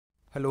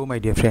Hello my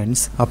dear friends,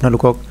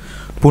 আপোনালোকক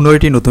পুনৰ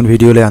এটি নতুন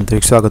ভিডিঅ'লৈ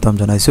আন্তৰিক স্বাগতম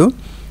জনাইছো।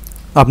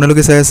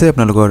 আপোনালোকে চাই আছে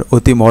আপোনালোকৰ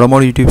অতি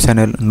মৰমৰ ইউটিউব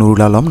চেনেল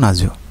নুৰুল আলম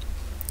নাজু।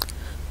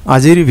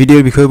 আজিৰ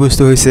ভিডিঅ'ৰ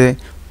বিষয়বস্তু হৈছে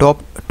টপ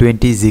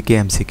 20 GK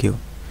MCQ।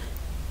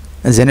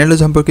 জেনেৰেল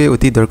সম্পৰ্কে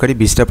অতি দৰকাৰী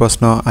 20টা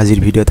প্ৰশ্ন আজিৰ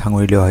ভিডিঅ'ত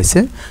সাঙুৰি লোৱা হৈছে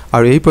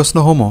আৰু এই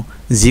প্ৰশ্নসমূহ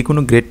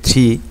যিকোনো গ্ৰেড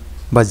 3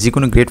 বা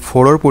যিকোনো গ্ৰেড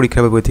 4 ৰ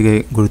পৰীক্ষাৰ বাবে অতি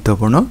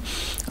গুৰুত্বপূৰ্ণ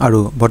আৰু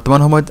বৰ্তমান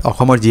সময়ত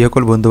অসমৰ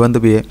যিসকল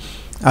বন্ধু-বান্ধৱীয়ে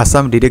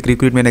Assam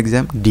Recruitment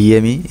Exam,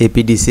 DME,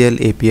 APDCL,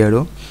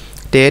 APRO,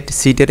 TET,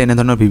 CTET এনে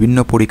ধৰণৰ বিভিন্ন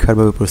পৰীক্ষাৰ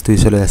বাবে প্ৰস্তুতি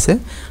চলাই আছে।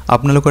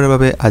 আপোনালোকৰ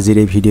বাবে আজিৰ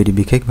এই ভিডিঅ'টি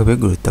বিশেষভাৱে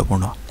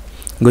গুৰুত্বপূৰ্ণ।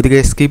 গতিকে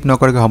স্কিপ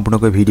নকৰাকৈ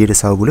সম্পূৰ্ণকৈ ভিডিঅ'টো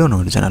চাওক বুলি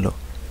অনুৰোধ জনালো।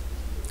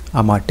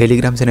 আমাৰ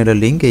টেলিগ্ৰাম চেনেলৰ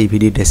লিংক এই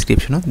ভিডিঅ'ৰ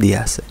ডেসক্ৰিপচনত দিয়া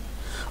আছে।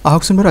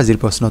 আহকচোন বাৰু আজিৰ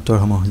প্ৰশ্ন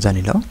উত্তৰসমূহ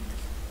জানি লওঁ।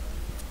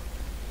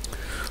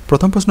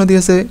 প্ৰথম প্ৰশ্ন দি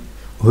আছে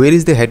Where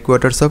is the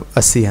headquarters of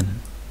ASEAN?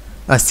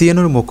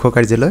 ASEANৰ মুখ্য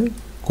কাৰ্যালয়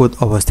ক'ত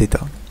অৱস্থিত?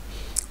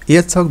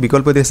 ইয়াত চাওক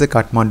বিকল্প দি আছে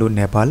Kathmandu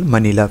Nepal,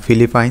 Manila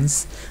Philippines,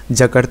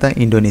 Jakarta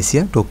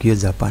Indonesia, Tokyo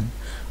Japan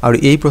আৰু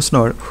এই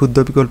প্ৰশ্নৰ শুদ্ধ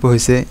বিকল্প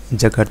হৈছে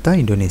জাকাৰ্টা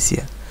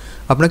ইণ্ডোনেছিয়া।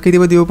 আপোনাক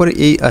কেতিয়াবা দিব পাৰে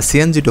এই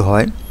ASEAN যেটো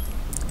হয়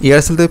ইয়াৰ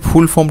আচলতে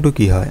ফুল ফৰ্মটো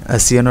কি হয়?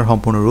 ASEANৰ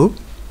সম্পূৰ্ণ ৰূপ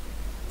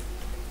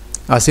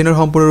ASEANৰ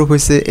সম্পূৰ্ণ ৰূপ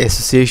হৈছে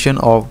association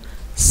of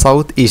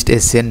south east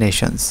Asian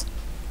nations.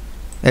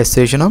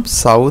 Association of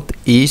south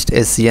east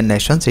Asian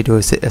nations এটো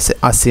হৈছে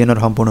ASEANৰ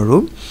সম্পূৰ্ণ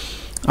ৰূপ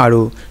আৰু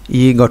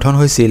ই গঠন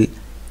হৈছিল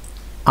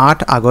 8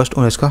 আগষ্ট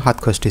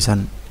 1967 চন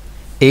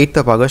 8th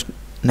of August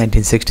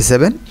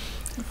 1967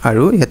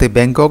 আৰু ইয়াতে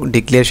বেংকক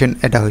ডিক্লেৰেশ্যন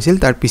এটা হৈছিল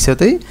তাৰ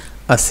পিছতেই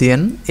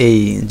ASEAN এই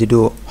যেটো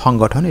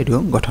সংগঠন এটো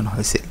গঠন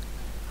হৈছিল।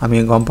 আমি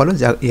গম পালো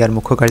যে ইয়াৰ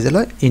মুখ্য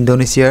কাৰ্যালয়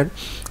ইণ্ডোনেছিয়াৰ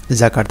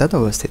জাকাৰ্টাত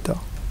অৱস্থিত।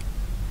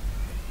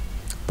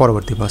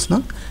 পৰৱৰ্তী প্ৰশ্ন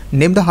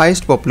name the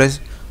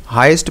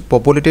highest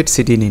populated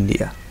city in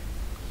India.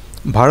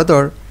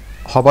 ভাৰতৰ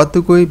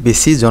সবাতোকৈ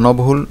বেছি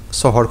জনবহুল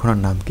চহৰখনৰ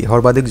নাম কি?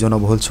 সৰ্বাধিক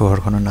জনবহুল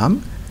চহৰখনৰ নাম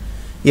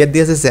ইয়াত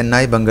দিয়া আছে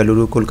চেন্নাই,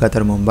 বেংগালুৰু, কলকাতা,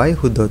 মুম্বাই।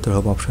 শুদ্ধ উত্তৰ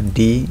হ'ব অপশ্যন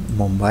ডি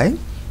মুম্বাই।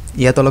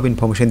 ইয়াত অলপ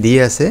ইনফৰমেশ্যন দিয়ে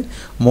আছে।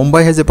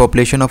 Mumbai has a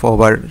population of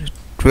over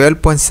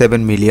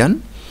 12.7 million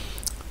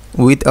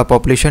with a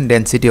population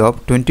density of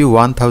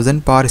 21,000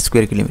 per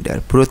square kilometre.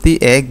 প্ৰতি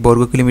 1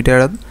 বৰ্গ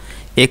কিলোমিটাৰত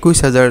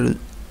 21,000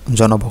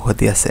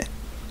 জনবসতি আছে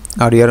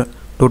আৰু ইয়াৰ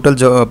টোটাল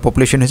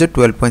পপুলেশ্যন হৈছে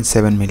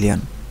 12.7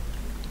 মিলিয়ন।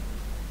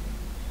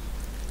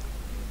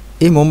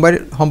 এই মুম্বাইৰ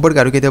সম্পৰ্কে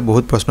আৰু কেতিয়া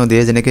বহুত প্ৰশ্ন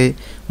দিয়ে যেনেকৈ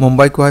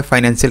মুম্বাই কোৱা হয়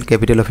financial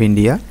capital of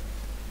India.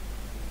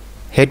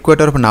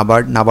 Headquarter of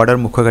নাবাৰ্ডৰ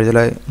মুখ্য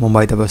কাৰ্যালয়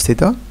মুম্বাইত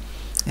অৱস্থিত।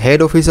 Head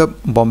office of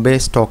Bombay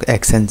stock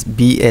exchange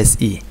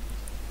BSE।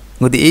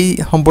 গতিকে এই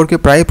সম্পৰ্কে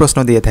প্ৰায় প্ৰশ্ন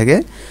দিয়ে থাকে।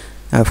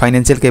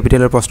 ফাইনেন্সিয়েল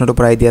কেপিটেলৰ প্ৰশ্নটো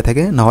প্ৰায় দিয়া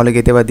থাকে নহ'লে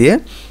কেতিয়াবা দিয়ে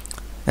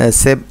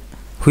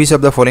which of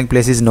the following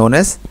place is known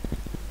as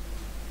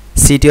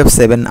city of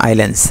 7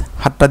 islands.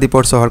 7টা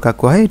দ্বীপৰ চহৰ কাক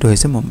কোৱা হয়? এইটো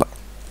হৈছে মুম্বাই।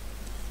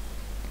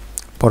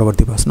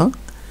 পৰৱৰ্তী প্ৰশ্ন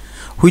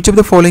Which of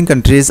the following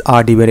countries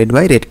are divided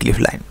by Red Cliff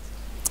Line?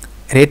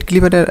 Red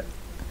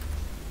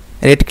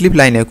Cliff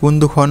Line কোন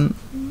দুখন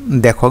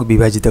দেশক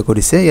বিভাজিত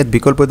কৰিছে? ইয়াত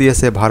বিকল্প দি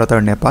আছে ভাৰত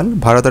আৰু নেপাল,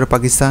 ভাৰত আৰু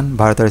পাকিস্তান,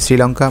 ভাৰত আৰু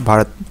শ্ৰীলংকা,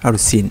 ভাৰত আৰু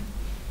চীন।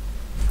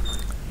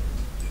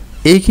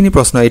 এইখিনি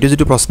প্ৰশ্ন এইটো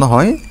যেটো প্ৰশ্ন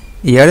হয়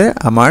ইয়াৰে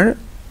আমাৰ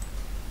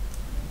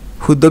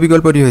শুদ্ধ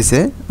বিকল্পটি হৈছে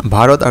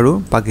ভাৰত আৰু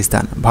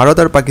পাকিস্তান। ভাৰত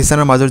আৰু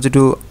পাকিস্তানৰ মাজৰ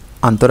যেটো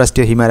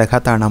আন্তঃৰাষ্ট্ৰীয় সীমাৰেখা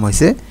তাৰ নাম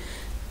হৈছে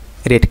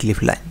ৰেড ক্লিফ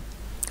লাইন।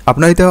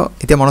 আপোনাৰ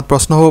এতিয়া মনত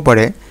প্ৰশ্ন হ'ব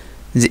পাৰে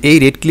যে এই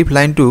ৰেড ক্লিফ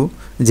লাইনটো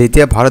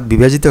যেতিয়া ভাৰত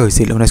বিভাজিত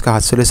হৈছিল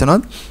 1947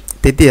 চনত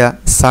তেতিয়া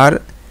ছাৰ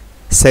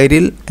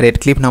চাইৰিল ৰেড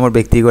ক্লিফ নামৰ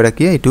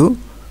ব্যক্তিগৰাকীয়ে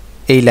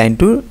এই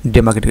লাইনটো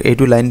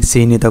এইটো লাইন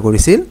চিহ্নিত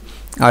কৰিছিল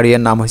আৰু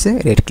ইয়াৰ নাম হৈছে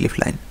ৰেড ক্লিফ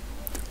লাইন।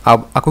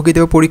 আকৌ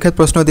কেতিয়াবা পৰীক্ষাত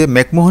প্ৰশ্ন দিয়ে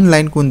মেকমোহন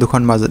লাইন কোন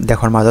দুখন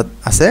দেশৰ মাজত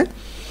আছে?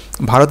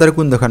 ভাৰত আৰু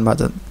কোন দেশৰ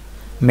মাজত?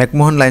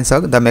 মেকমোহন লাইন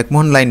চাওক the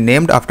McMahon line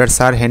named after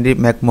sir Henry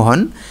McMahon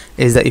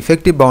is the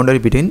effective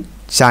boundary between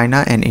China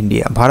and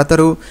India. Bharat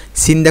আৰু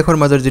চীন দেশৰ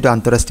মাজৰ যেটো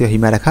আন্তঃৰাষ্ট্ৰীয়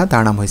সীমাৰেখা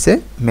তাৰ নাম হৈছে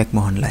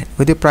মেকমোহন লাইন।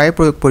 গতিকে প্ৰায়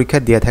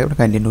পৰীক্ষাত দিয়া থাকে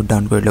কাইণ্ডলি নোট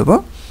ডাউন কৰি ল'ব।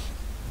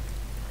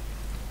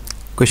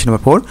 Question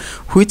number 4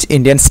 Which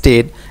Indian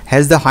state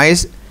has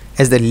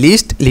the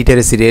least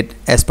literacy rate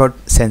as per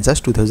census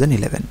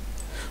 2011?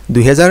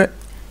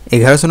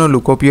 2011 চনৰ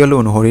লোকপিয়ল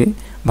অনুসৰি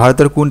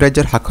ভাৰতৰ কোন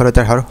ৰাজ্যৰ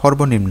সাক্ষৰতাৰ হাৰ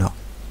সৰ্বনিম্ন?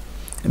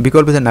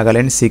 বিকল্প আছে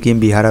নাগালেণ্ড, ছিকিম,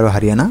 বিহাৰ আৰু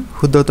হাৰিয়ানা।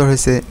 শুদ্ধ উত্তৰ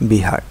হৈছে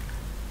বিহাৰ।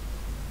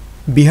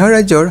 বিহাৰ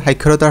ৰাজ্যৰ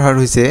সাক্ষৰতাৰ হাৰ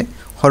হৈছে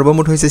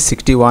সৰ্বমুঠ হৈছে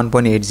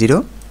 61.80।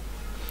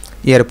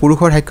 ইয়াৰ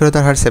পুৰুষৰ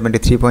সাক্ষৰতাৰ হাৰ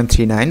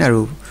 73.39 আৰু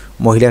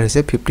মহিলাৰ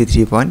হৈছে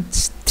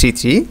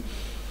 53.33।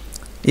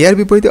 ইয়াৰ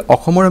বিপৰীতে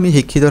অসমৰ আমি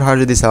শিক্ষিতৰ হাৰ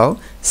যদি চাওঁ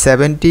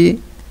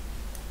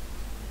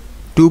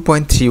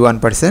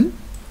 72.31%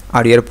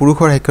 আৰু ইয়াৰ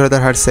পুৰুষৰ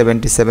সাক্ষৰতাৰ হাৰ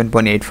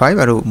 77.85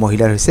 আৰু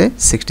মহিলাৰ হৈছে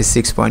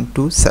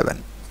 66.27।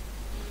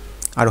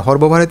 আৰু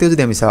সৰ্বভাৰতীয়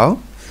যদি আমি চাওঁ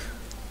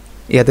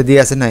ইয়াতে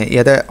দিয়া আছে নাই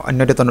ইয়াতে অন্য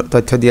এটা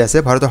তথ্য দিয়া আছে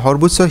ভাৰতৰ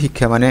সৰ্বোচ্চ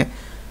শিক্ষা মানে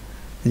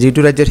যেটো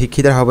ৰাজ্যৰ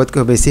শিক্ষিতৰ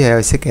সবতকৈ বেছি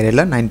হৈছে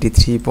কেৰালা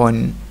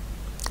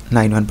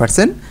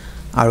 93.91%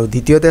 আৰু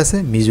দ্বিতীয়তে আছে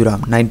মিজোৰাম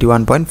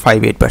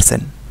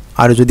 91.58%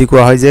 আৰু যদি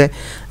কোৱা হয় যে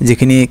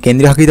যিখিনি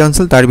কেন্দ্ৰীয় শাসিত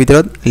অঞ্চল তাৰ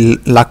ভিতৰত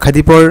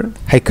লাক্ষাদ্বীপৰ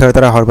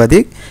সাক্ষৰতাৰ হাৰ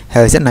সৰ্বাধিক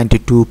হৈছে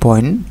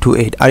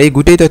 92.28 আৰু এই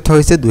গোটেই তথ্য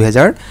হৈছে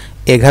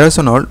 2011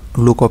 চনৰ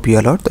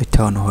লোকপিয়লৰ তথ্য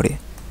অনুসৰি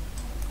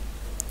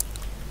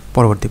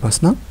পৰৱৰ্তী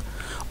প্ৰশ্ন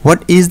What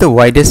is the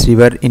widest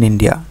river in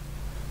India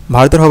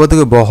ভাৰতৰ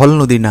সবাতোকৈ বহল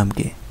নদীৰ নাম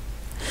কি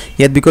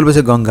ইয়াত বিকল্প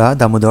আছে গংগা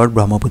দামোদৰ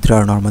ব্ৰহ্মপুত্ৰ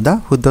আৰু নৰ্মদা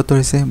শুদ্ধ উত্তৰ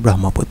হৈছে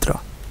ব্ৰহ্মপুত্ৰ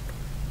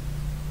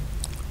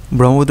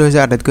ব্ৰহ্মপুত্ৰ হৈছে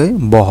আটাইতকৈ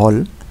বহল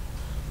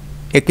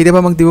কেতিয়াবা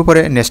আমাক দিব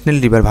পাৰে নেশ্যনেল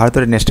ৰিভাৰ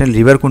ভাৰতৰ নেশ্যনেল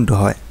ৰিভাৰ কোনটো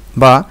হয়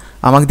বা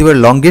আমাক দিব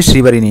লংগেষ্ট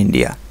ৰিভাৰ ইন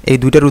ইণ্ডিয়া এই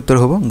দুইটাৰ উত্তৰ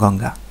হ'ব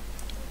গংগা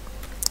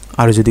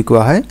আৰু যদি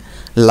কোৱা হয়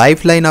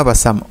লাইফলাইন অফ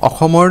আসাম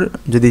অসমৰ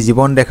যদি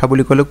জীৱন ৰেখা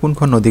বুলি ক'লে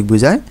কোনখন নদীক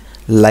বুজায়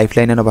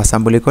লাইফলাইন অফ আসাম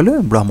বুলি ক'লে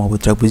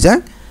ব্ৰহ্মপুত্ৰক বুজায়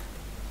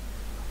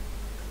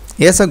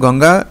এয়া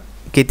গংগা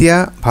কেতিয়া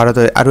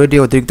ভাৰতৰ আৰু এটি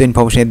অতিৰিক্ত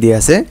ইনফৰমেশ্যন দিয়া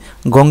আছে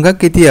গংগাক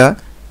কেতিয়া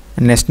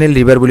নেশ্যনেল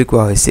ৰিভাৰ বুলি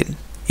কোৱা হৈছিল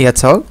ইয়াত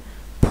চাওক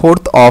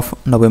 4th of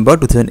November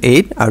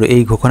 2008 আৰু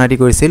এই ঘোষণাটি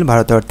কৰিছিল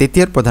ভাৰতৰ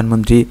তেতিয়াৰ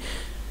প্ৰধানমন্ত্ৰী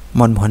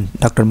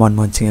ডক্টৰ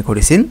মনমোহন সিঙে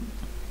কৰিছিল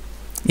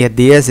ইয়াত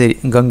দিয়া আছে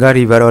Ganga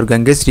river or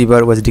Ganges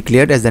river was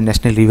declared as the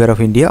national river of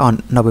India on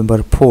November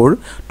 4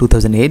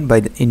 2008 by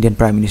the Indian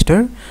Prime Minister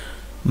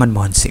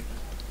Manmohan Singh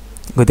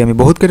গতি আমি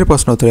বহুত কেইটা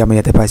প্ৰশ্ন উত্তৰ আমি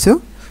ইয়াতে পাইছো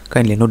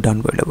কাইন্ডলি নোট ডাউন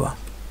কৰি লব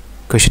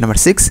question number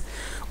 6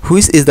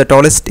 which is the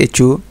tallest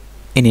statue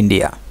in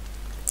India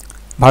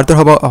ভাৰতৰ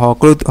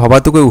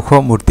সবাতোকৈ ওখ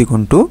মূৰ্তি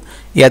কোনটো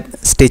ইয়াত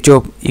ষ্টেচু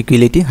অফ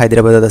ইকুৱেলিটি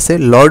হায়দৰাবাদত আছে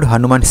লৰ্ড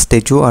হনুমান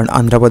ষ্টেচু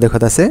অন্ধ্ৰ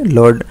প্ৰদেশত আছে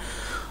লৰ্ড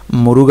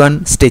মুৰুগান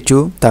ষ্টেচু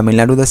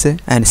তামিলনাডুত আছে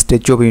and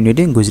statue of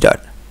unity Gujarat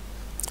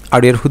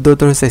আৰু ইয়াৰ শুদ্ধ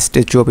উত্তৰ হৈছে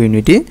ষ্টেচু অফ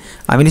ইউনিটি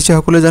আমি নিশ্চয়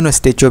সকলোৱে জানো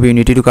ষ্টেচু অফ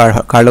ইউনিটিটো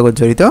কাৰ লগত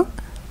জড়িত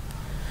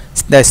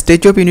the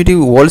statue of unity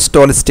worlds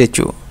ton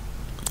statue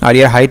আৰু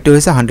ইয়াৰ হাইটটো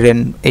হৈছে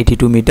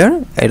 182 মিটাৰ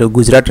আৰু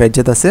গুজৰাট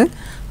ৰাজ্যত আছে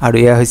আৰু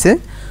এয়া হৈছে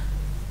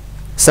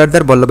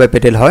চৰ্দাৰ বল্লভভাই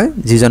পেটেল হয়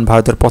যিজন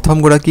ভাৰতৰ প্ৰথম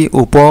গৰাকী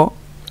উপ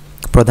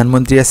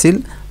প্ৰধানমন্ত্ৰী আছিল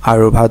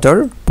আৰু ভাৰতৰ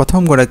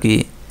প্ৰথম গৰাকী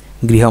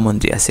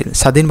গৃহমন্ত্ৰী আছিল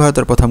স্বাধীন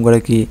ভাৰতৰ প্ৰথম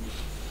গৰাকী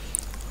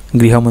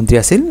গৃহমন্ত্ৰী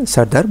আছিল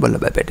চৰ্দাৰ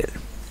বল্লভভাই পেটেল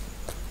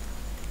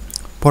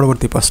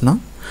পৰৱৰ্তী প্ৰশ্ন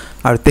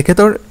আৰু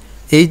তেখেতৰ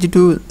এই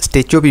যেটো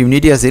ষ্টেচু অফ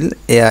ইউনিটি আছিল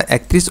এয়া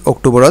 31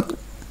 অক্টোবৰত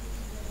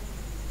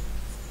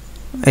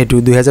এটো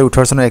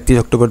 2018 চনৰ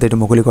 31 অক্টোবৰত এটো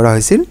মুকলি কৰা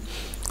হৈছিল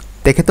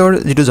তেখেতৰ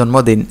যেটো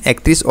জন্মদিন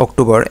 31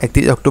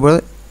 অক্টোবৰ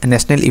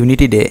নেশ্যনেল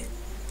ইউনিটি ডে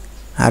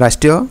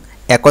ৰাষ্ট্ৰীয়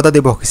একতা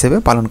দিৱস হিচাপে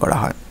পালন কৰা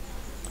হয়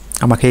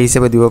আমাক এই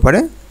হিচাপে দিব পাৰে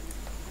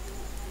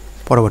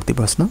পৰৱৰ্তী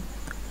প্ৰশ্ন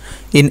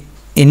in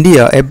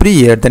India every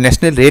year the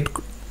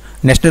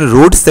national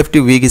road safety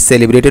week is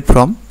সেলিব্ৰেটেড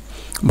from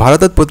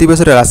ভাৰতত প্ৰতি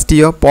বছৰে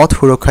ৰাষ্ট্ৰীয় পথ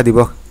সুৰক্ষা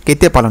দিৱস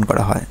কেতিয়া পালন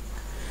কৰা হয়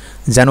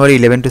জানুৱাৰী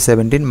 11 to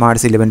 17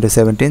 March 11 to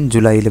 17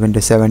 July 11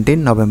 to 17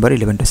 November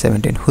 11 to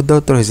 17 শুদ্ধ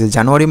উত্তৰ হৈছে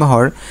জানুৱাৰী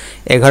মাহৰ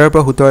 11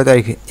 পৰা 17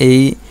 তাৰিখ এই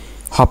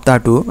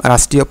সপ্তাহটো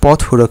ৰাষ্ট্ৰীয় পথ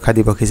সুৰক্ষা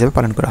দিৱস হিচাপে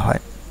পালন কৰা হয়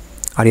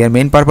আৰু ইয়াৰ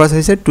মেইন পাৰপাস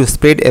হৈছে two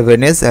spread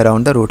awareness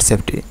around the road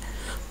safety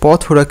পথ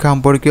সুৰক্ষা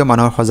সম্পৰ্কীয়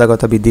মানুহৰ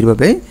সজাগতা বৃদ্ধিৰ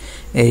বাবে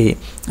এই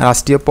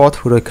ৰাষ্ট্ৰীয় পথ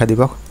সুৰক্ষা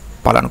দিৱস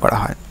পালন কৰা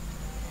হয়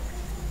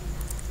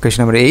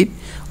question number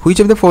 8 which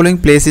of the following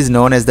place is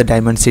known as the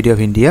diamond city of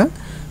India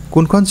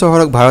কোনখন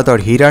চহৰক ভাৰতৰ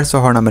হীৰাৰ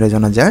চহৰ নামেৰে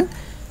জনা যায়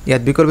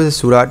ইয়াত বিকল্প আছে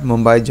সুৰাট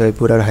মুম্বাই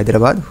জয়পুৰ আৰু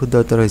হায়দৰাবাদ শুদ্ধ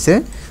উত্তৰ হৈছে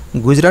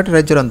গুজৰাট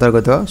ৰাজ্যৰ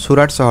অন্তৰ্গত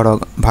সুৰাট চহৰক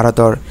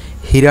ভাৰতৰ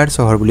হীৰাৰ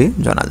চহৰ বুলি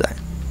জনা যায়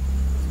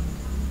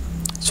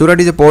সুৰাট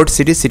is a port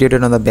city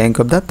situated on the bank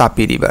of the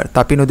Tapi river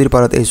Tapi নদীৰ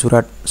পাৰত এই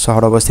সুৰাট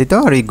চহৰ অৱস্থিত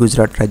আৰু এই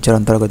গুজৰাট ৰাজ্যৰ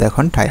অন্তৰ্গত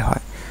এখন ঠাই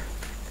হয়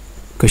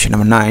question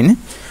number 9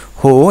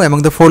 who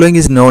among the following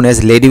is known as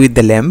lady with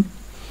the lamp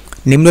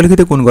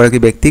নিম্নলিখিত কোন গৰাকী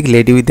ব্যক্তিক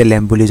lady with the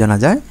lamp বুলি জনা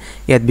যায়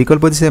ইয়াত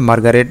বিকল্প আছে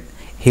Margaret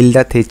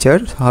Hilda Thatcher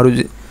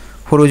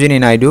Sarojini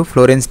Naidu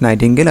Florence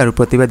nightingale আৰু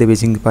প্ৰতিভা দেৱী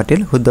সিং পাটিল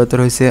শুদ্ধ উত্তৰ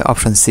হৈছে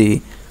অপচন সি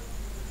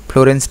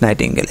ফ্লোৰেন্স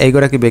নাইটিংগেল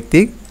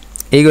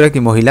এই গৰাকী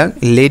মহিলাক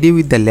লেডি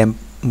উইথ দ্য ল্যাম্প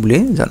বুলি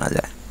জনা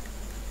যায়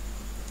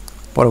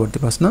পৰৱৰ্তী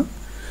প্ৰশ্ন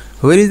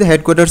where is the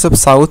headquarters of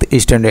south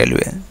eastern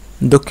railway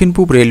দক্ষিণ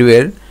পূব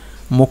ৰেলৱেৰ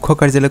মুখ্য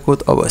কাৰ্যালয় ক'ত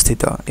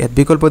অৱস্থিত ইয়াত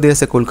বিকল্প দিয়া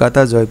আছে কলকাতা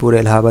জয়পুৰ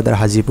এলাহাবাদ আৰু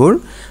হাজিপুৰ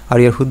আৰু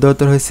ইয়াৰ শুদ্ধ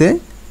উত্তৰ হৈছে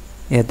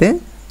ইয়াতে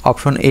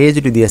অপচন এ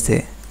যেটো দিয়া আছে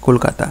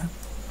কলকাতা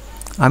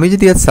আমি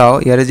যদি ইয়াত চাও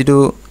ইয়াৰে যেটো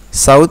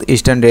সাউথ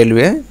ইষ্টাৰ্ণ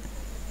ৰেলৱে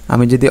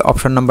আমি যদি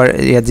অপচন নম্বৰ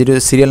ইয়াত যেটো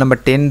সিৰিয়াল নম্বৰ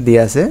 10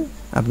 দিয়া আছে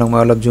আপোনাক মই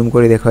অলপ জুম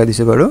কৰি দেখাই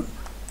দিছো বাৰু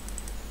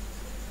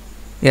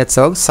ইয়াত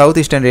চাওক সাউথ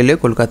ইষ্টাৰ্ণ ৰেলৱে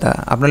কলকাতা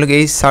আপোনালোকে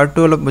এই চাৰ্টটো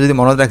অলপ যদি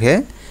মনত ৰাখে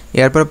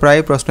ইয়াৰ পৰা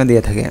প্ৰায় প্ৰশ্ন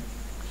দিয়া থাকে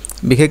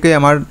বিশেষকৈ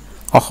আমাৰ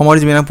অসমৰ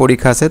যিমান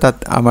পৰীক্ষা আছে তাত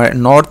আমাৰ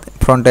নৰ্থ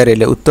ফ্ৰণ্টিয়াৰ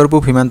ৰেলৱে উত্তৰ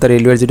পূব সীমান্ত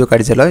ৰেলৱেৰ যেটো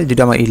কাৰ্যালয়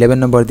যেটো আমাৰ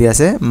 11 নম্বৰ দিয়া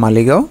আছে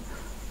মালিগাঁও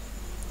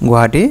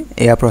গুৱাহাটী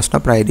এয়া প্ৰশ্ন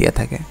প্ৰায় দিয়া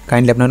থাকে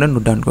কাইন্ডলি আপোনালোকে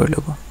নোট ডাউন কৰি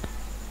ল'ব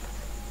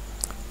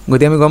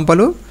গতি আমি গম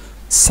পালো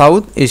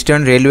সাউথ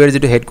ইষ্টাৰ্ণ ৰেলৱেৰ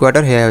যেটো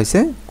হেডকোৱাৰ্টাৰ হেয়া হৈছে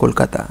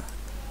কলকাতা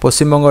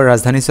পশ্চিম বংগৰ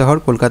ৰাজধানী চহৰ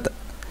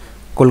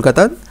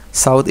কলকাতাত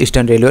সাউথ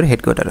ইষ্টাৰ্ণ ৰেলৱেৰ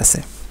হেডকোৱাৰ্টাৰ আছে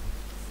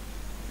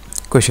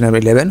question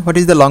number 11 what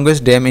is the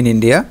longest dam in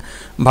India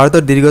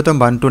ভাৰতৰ দীৰ্ঘতম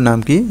বান্ধটোৰ নাম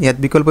কি ইয়াত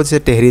বিকল্প আছে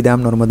তেহৰি ডাম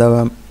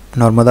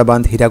নৰ্মদা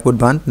বান্ধ হীৰাকুদ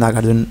বান্ধ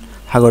নাগাৰ্জুন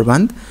সাগৰ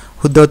বান্ধ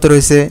শুদ্ধ উত্তৰ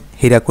হৈছে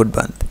হীৰাকুদ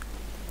বান্ধ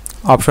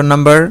অপশন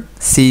নম্বৰ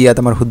সি ইয়াত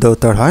আমাৰ শুদ্ধ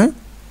উত্তৰ হয়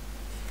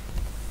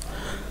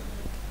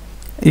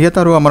ইয়াত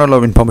আৰু আমাৰ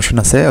অলপ ইনফৰমেশ্যন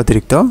আছে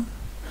অতিৰিক্ত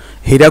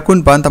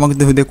হীৰাকুণ্ড বান্ধ আমাক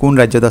যদি কোন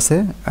ৰাজ্যত আছে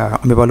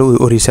আমি পালো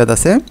ওড়িশাত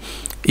আছে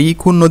ই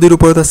কোন নদীৰ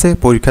ওপৰত আছে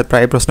পৰীক্ষাত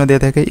প্ৰায় প্ৰশ্ন দিয়া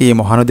থাকে ই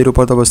মহানদীৰ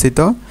ওপৰত অৱস্থিত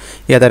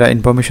ইয়াত এটা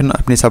ইনফৰমেশ্যন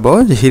আপুনি চাব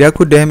যে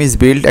হীৰাকুড dam is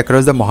build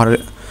across the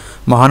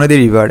Mahanadi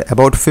River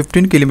about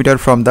 15 km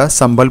from the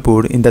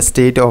Sambalpur in the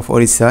state of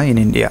Orissa in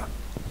India.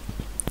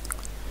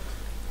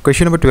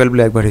 Question number 12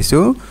 black barisu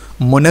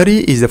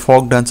Munari is the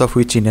folk dance of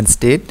which Indian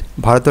state?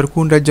 Bharator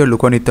kun rajyor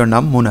lokonityor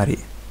nam Munari.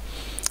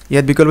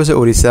 Yat bikolp hoise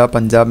Orissa,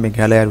 Punjab,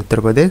 Meghalaya, Uttar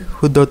Pradesh.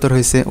 Shuddho uttor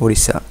hoise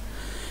Orissa.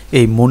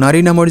 Ei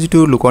Munari namor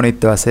jitu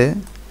lokonityo ase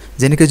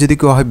jeneke jodi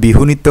kowa hoy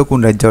bihu nityo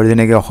kun rajyor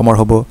jeneke Assomor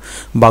hobo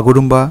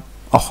Bagurumba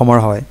Assomor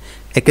hoy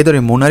ekedore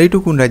Munari tu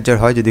kun rajyor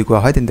hoy jodi kowa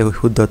hoy tente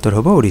shuddho uttor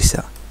hobo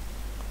Orissa.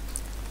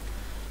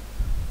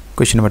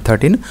 Question number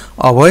 13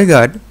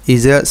 Avoyagad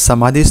is a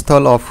samadhi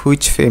sthal of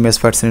which famous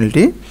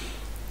personality?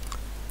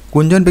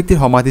 Kunjon ব্যক্তিৰ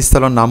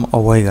সমাধিস্থলৰ নাম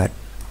অভয়গাড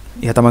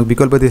ইয়াত আমাক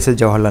বিকল্প দিছে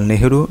Jawaharlal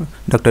Nehru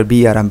doctor B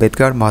R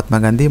Ambedkar Mahatma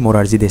Gandhi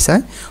Morarji Desai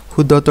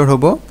শুদ্ধ উত্তৰ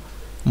হ'ব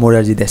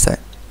মোৰাৰজী দেশাই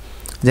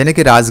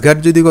যেনেকৈ ৰাজঘাট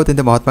যদি কওঁ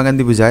তেন্তে মহাত্মা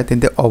গান্ধী বুজায়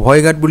তেন্তে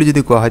অভয়গাড বুলি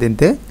যদি কোৱা হয়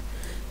তেন্তে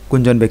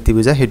কোনজন ব্যক্তি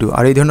বুজায় সেইটো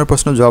আৰু এই ধৰণৰ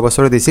প্ৰশ্ন যোৱা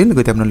বছৰ দিছিল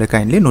গতিকে আপোনালোকে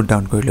কাইণ্ডলি নোট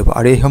ডাউন কৰি ল'ব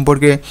আৰু এই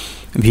সম্পৰ্কে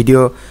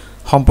ভিডিঅ'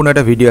 সম্পূৰ্ণ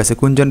এটা ভিডিঅ' আছে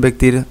কোনজন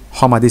ব্যক্তিৰ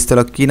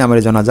সমাধিস্থলক কি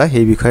নামেৰে জনা যায়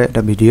সেই বিষয়ে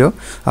এটা ভিডিঅ'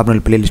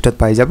 আপোনালোকে প্লেলিষ্টত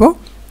পাই যাব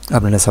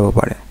আপোনালোকে চাব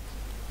পাৰে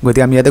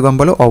গতিকে আমি ইয়াতে গম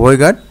পালোঁ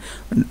অভয়গাড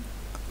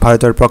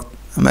ভাৰতৰ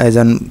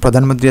এজন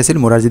প্ৰধানমন্ত্ৰী আছিল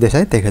মোৰাৰজী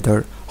দেশাই তেখেতৰ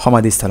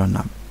সমাধিস্থলৰ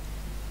নাম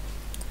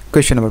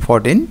Question number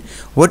 14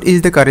 What is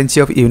the currency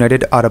of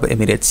United Arab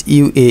Emirates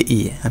UAE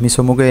আমি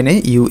সমগ্ৰ এনে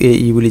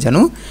UAE বুলি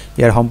জানো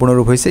ইয়াৰ সম্পূৰ্ণ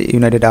ৰূপ হৈছে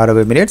United Arab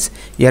Emirates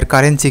ইয়াৰ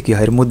কাৰেন্সি কি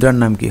হয় মুদ্ৰাৰ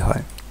নাম কি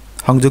হয়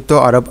সংযুক্ত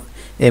আৰব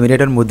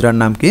এমিৰেটৰ মুদ্ৰাৰ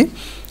নাম কি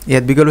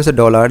ইয়াত বিকল্প হৈছে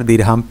ডলাৰ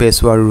দিৰহাম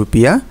পেছো আৰু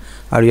ৰুপিয়া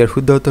আৰু ইয়াৰ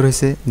শুদ্ধ উত্তৰ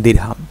হৈছে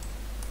দিৰহাম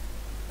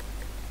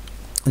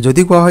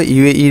যদি কোৱা হয়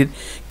UAE ৰ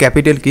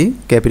ক্যাপিটেল কি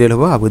ক্যাপিটেল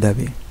হ'ব Abu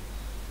Dhabi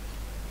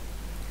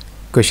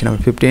Question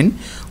number 15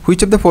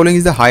 Which of the following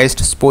is the highest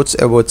sports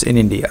awards in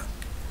India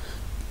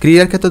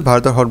ক্ৰীড়াৰ ক্ষেত্ৰত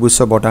ভাৰতৰ সৰ্বোচ্চ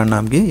বঁটাৰ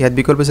নাম কি ইয়াত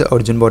বিকল্প হৈছে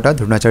অৰ্জুন বঁটা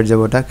দ্ৰোণাচাৰ্য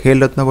বঁটা খেল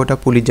ৰত্ন বঁটা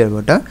পুলিজাৰ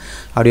বঁটা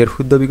আৰু ইয়াৰ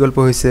শুদ্ধ বিকল্প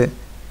হৈছে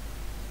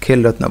খেল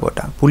ৰত্ন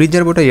বঁটা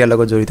পুলিজাৰ বঁটা ইয়াৰ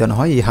লগত জড়িত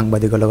নহয় ই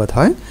সাংবাদিকৰ লগত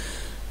হয়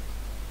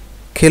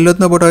খেল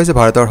ৰত্ন বঁটা হৈছে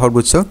ভাৰতৰ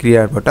সৰ্বোচ্চ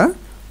ক্ৰীড়াৰ বঁটা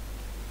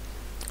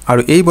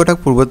আৰু এই বঁটাক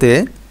পূৰ্বতে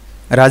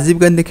ৰাজীৱ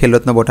গান্ধী খেল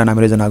ৰত্ন বঁটা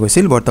নামেৰে জনা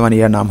গৈছিল বৰ্তমান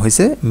ইয়াৰ নাম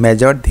হৈছে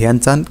মেজৰ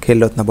ধ্যানচাঁদ খেল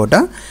ৰত্ন বঁটা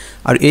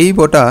আৰু এই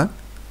বঁটা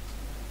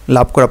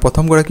লাভ কৰা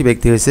প্ৰথমগৰাকী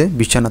ব্যক্তি হৈছে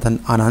বিশ্বনাথন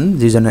আনন্দ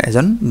যিজন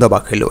এজন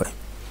দবা খেলুৱৈ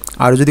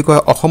আৰু যদি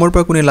কয় অসমৰ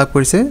পৰা কোনে লাভ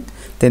কৰিছে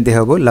তেন্তে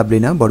হ'ব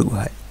লাভলীনা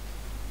বৰগোহাঁই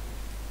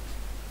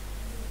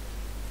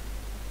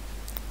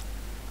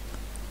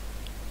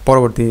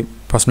পৰৱৰ্তী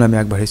প্ৰশ্ন আমি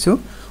আগবাঢ়িছোঁ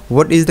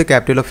What is the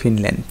capital of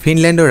Finland?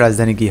 ফিনল্যান্ডৰ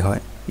ৰাজধানী কি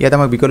হয় ইয়াত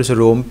আমাক বিকল্প আছে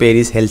ৰোম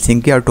পেৰিছ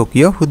হেলচিংকি আৰু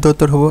টকিঅ শুদ্ধ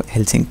উত্তৰ হ'ব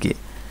হেলচিংকি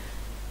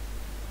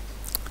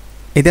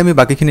এতিয়া আমি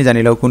বাকিখিনি জানি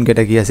লওঁ কোন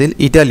কেইটা কি আছিল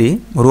ইটালী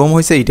ৰোম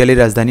হৈছে ইটালীৰ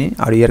ৰাজধানী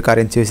আৰু ইয়াৰ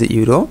কাৰেন্সি হৈছে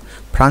ইউৰো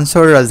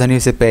ফ্ৰান্সৰ ৰাজধানী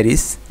হৈছে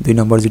পেৰিছ 2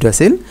 নম্বৰ যিটো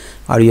আছিল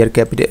আৰু ইয়াৰ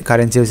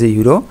কাৰেন্সি হৈছে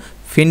ইউৰো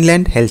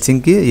ফিনল্যান্ড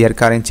হেলচিংকি ইয়াৰ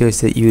কাৰেন্সি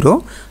হৈছে ইউৰো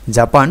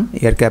জাপান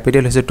ইয়াৰ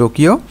ক্যাপিটেল হৈছে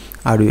টকিঅ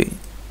আৰু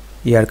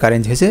ইয়াৰ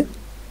কাৰেন্সি হৈছে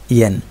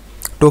ইয়েন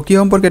টকিঅ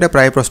সম্পৰ্কে এটা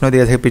প্ৰায় প্ৰশ্ন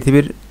দিয়া আছে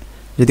পৃথিৱীৰ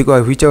যদি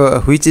কয়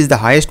which is the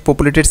highest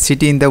populated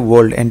city in the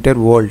world entire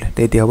world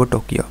তেতিয়া হ'ব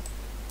টকিঅ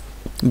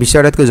বিশ্বৰ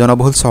আটাইতকৈ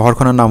জনবহুল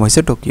চহৰখনৰ নাম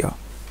হৈছে টকিঅ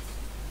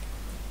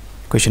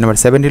Question number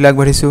 70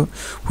 আগবাঢ়িছো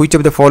Which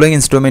of the following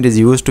instrument is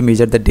used to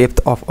measure the depth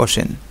of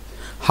ocean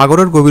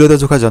সাগৰৰ গভীৰতা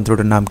জোখা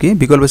যন্ত্ৰটোৰ নাম কি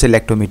বিকল্প আছে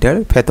লেক্টোমিটাৰ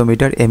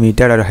ফেটোমিটাৰ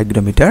এমিটাৰ আৰু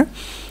হাইগ্ৰোমিটাৰ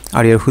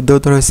আৰু ইয়াৰ শুদ্ধ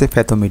উত্তৰ হৈছে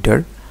ফেটোমিটাৰ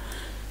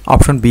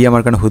অপচন বি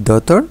আমাৰ কাৰণে শুদ্ধ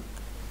উত্তৰ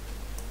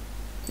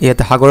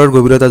ইয়াতে সাগৰৰ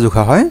গভীৰতা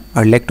জোখা হয়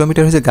আৰু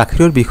লেক্টোমিটাৰ হৈছে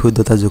গাখীৰৰ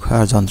বিশুদ্ধতা জোখা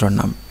যন্ত্ৰৰ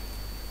নাম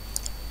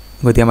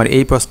গতি আমাৰ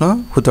এই প্ৰশ্ন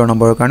 17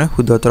 নম্বৰৰ কাৰণে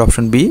শুদ্ধ উত্তৰ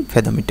option B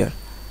ফেটোমিটাৰ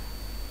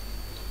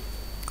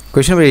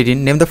Question number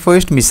 18 Name the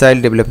first missile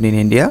developed in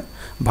India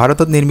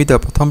ভাৰতত নিৰ্মিত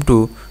প্ৰথমটো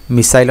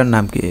মিসাইলৰ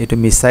নাম কি এটো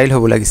মিসাইল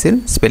হ'ব লাগিছিল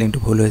স্পেলিংটো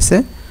ভুল হৈছে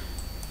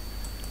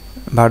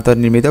ভাৰতত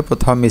নিৰ্মিত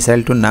প্ৰথম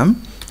মিসাইলটোৰ নাম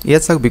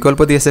ইয়াত চাওক বিকল্প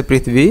দি আছে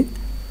পৃথিৱী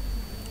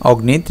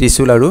অগ্নি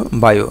ত্ৰিশূল আৰু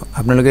বায়ু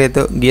আপোনালোকে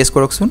এটো গেছ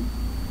কৰকচোন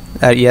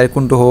আৰু ইয়াৰ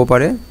কোনটো হ'ব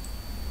পাৰে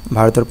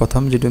ভাৰতৰ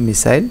প্ৰথম যেটো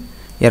মিসাইল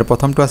ইয়াৰ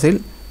প্ৰথমটো আছিল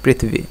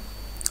পৃথিৱী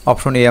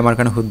অপচন এ আমাৰ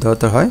কাৰণে শুদ্ধ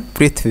উত্তৰ হয়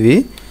পৃথিৱী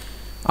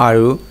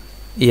আৰু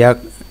ইয়াক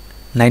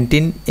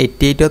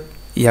 1988 ত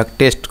ইয়াক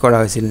টেষ্ট কৰা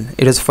হৈছিল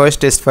it is first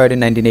test ফায়াৰ্ড in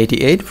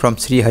 1988 from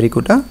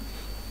Sriharikota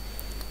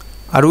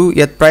আৰু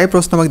ইয়াত প্ৰায়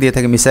প্ৰশ্ন আমাক দিয়া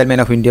থাকে মিসাইল ম্যান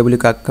অফ ইণ্ডিয়া বুলি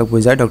কাক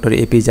বুজায় ডক্টৰ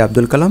এপিজে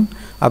আব্দুল কালাম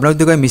আপোনাক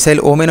যদি কয় মিসাইল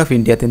ওমেন অফ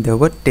ইণ্ডিয়া তেন্তে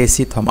হ'ব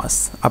টেসি থমাস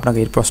আপোনাক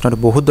এই প্ৰশ্নটো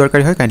বহুত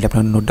দৰকাৰী হয় কাইণ্ডলি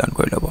আপোনাক নোট ডাউন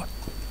কৰি ল'ব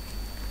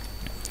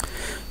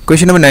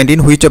Question number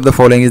 19 Which of the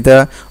following is the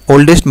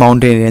oldest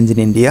mountain range in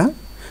India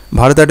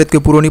ভাৰতৰ আটাইতকৈ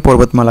পুৰণি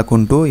পৰ্বতমালা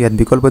কোনটো ইয়াত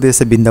বিকল্প দি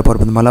আছে বিন্ধ্যা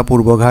পৰ্বতমালা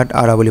পূৰ্বঘাট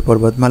আৰাৱলী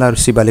পৰ্বতমালা আৰু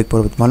শিবালিক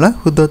পৰ্বতমালা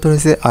শুদ্ধ উত্তৰ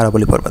হৈছে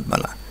আৰাৱলী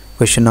পৰ্বতমালা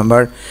Question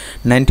number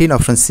 19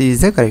 option C is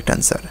the correct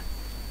answer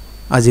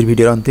আজিৰ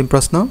ভিডিঅ'ৰ অন্তিম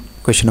প্ৰশ্ন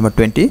question number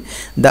 20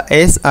 the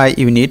SI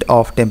unit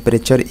of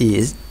temperature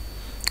is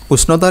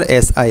উষ্ণতাৰ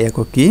SI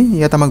একক কি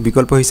ইয়াত আমাক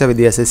বিকল্প হিচাপে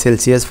দিয়া আছে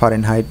সেলসিয়াস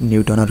ফাৰেনহাইট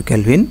নিউটন আৰু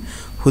কেলভিন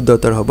শুদ্ধ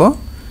উত্তৰ হ'ব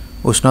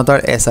উষ্ণতাৰ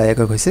SI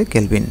একক হৈছে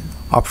কেলভিন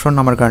অপচন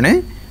নম্বৰ কাৰণে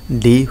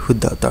ডি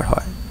শুদ্ধ উত্তৰ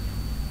হয়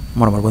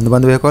মৰমৰ বন্ধু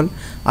বান্ধৱীসকল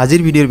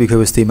আজিৰ ভিডিঅ'ৰ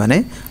বিষয়বস্তু মানে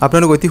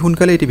আপোনালোক অতি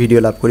সোনকালে এটি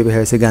ভিডিঅ' লাভ কৰিব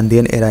হৈছে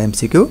গান্ধীয়ান এৰা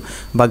MCQ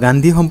বা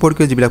গান্ধী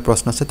সম্পৰ্কীয় যিবিলাক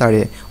প্ৰশ্ন আছে তাৰে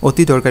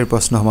অতি দৰকাৰী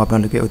প্ৰশ্নসমূহ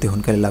আপোনালোকে অতি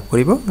সোনকালে লাভ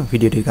কৰিব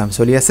ভিডিঅ'টিৰ কাম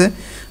চলি আছে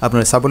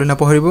আপোনালোকে চাবলৈ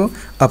নাপাহৰিব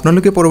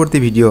আপোনালোকে পৰৱৰ্তী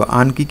ভিডিঅ'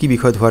 আন কি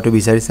বিষয়ত হোৱাটো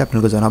বিচাৰিছে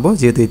আপোনালোকে জনাব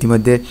যেহেতু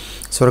ইতিমধ্যে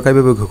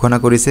চৰকাৰীভাৱে ঘোষণা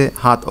কৰিছে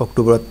 7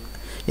 অক্টোবৰত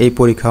এই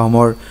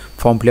পৰীক্ষাসমূহৰ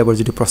ফৰ্ম ফিলআপৰ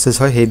যিটো প্ৰচেছ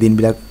হয় সেই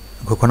দিনবিলাক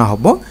ঘোষণা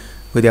হ'ব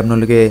গতিকে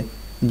আপোনালোকে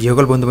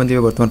যিসকল বন্ধু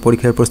বান্ধৱীয়ে বৰ্তমান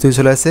পৰীক্ষাৰ প্ৰস্তুতি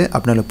চলাই আছে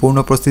আপোনালোকে পূৰ্ণ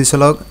প্ৰস্তুতি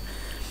চলাওক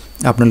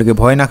আপোনালোকে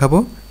ভয় নাখাব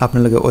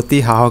আপোনালোকে অতি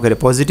সাহসেৰে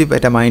পজিটিভ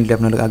এটা মাইণ্ডলে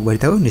আপোনালোকে আগবাঢ়ি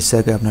থাকক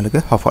নিশ্চয়কৈ আপোনালোকে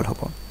সফল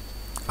হ'ব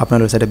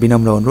আপোনালোকৰ সাথে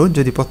বিনম্ৰ অনুৰোধ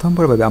যদি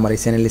প্ৰথমবাৰৰ বাবে আমাৰ এই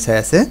চেনেলটি চাই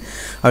আছে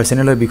আৰু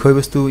চেনেলৰ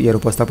বিষয়বস্তু ইয়াৰ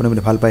উপস্থাপন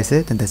আপুনি ভাল পাইছে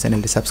তেন্তে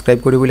চেনেলটি সাবস্ক্ৰাইব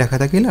কৰিবলৈ আশা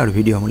থাকিল আৰু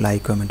ভিডিঅ'সমূহ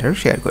লাইক কমেন্ট আৰু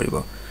শ্বেয়াৰ কৰিব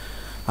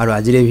আৰু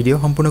আজিৰ এই ভিডিঅ'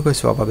 সম্পূৰ্ণকৈ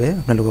চোৱাৰ বাবে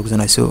আপোনালোকক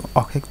জনাইছো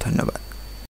অশেষ ধন্যবাদ